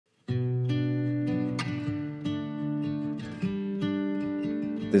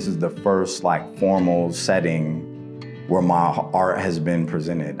This is the first like formal setting where my art has been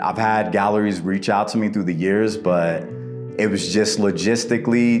presented. I've had galleries reach out to me through the years, but it was just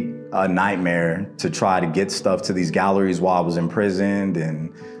logistically a nightmare to try to get stuff to these galleries while I was imprisoned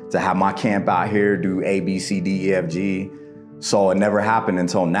and to have my camp out here do A, B, C, D, E, F, G. So it never happened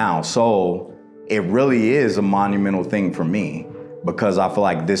until now. So it really is a monumental thing for me because I feel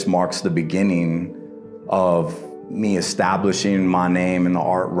like this marks the beginning of me establishing my name in the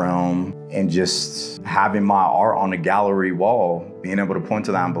art realm and just having my art on a gallery wall, being able to point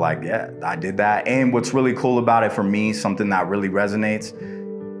to that and be like, yeah, I did that. And what's really cool about it for me, something that really resonates,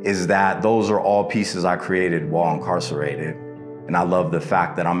 is that those are all pieces I created while incarcerated. And I love the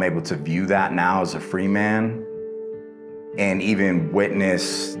fact that I'm able to view that now as a free man and even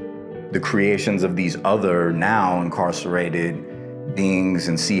witness the creations of these other now incarcerated beings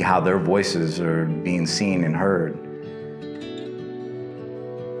and see how their voices are being seen and heard.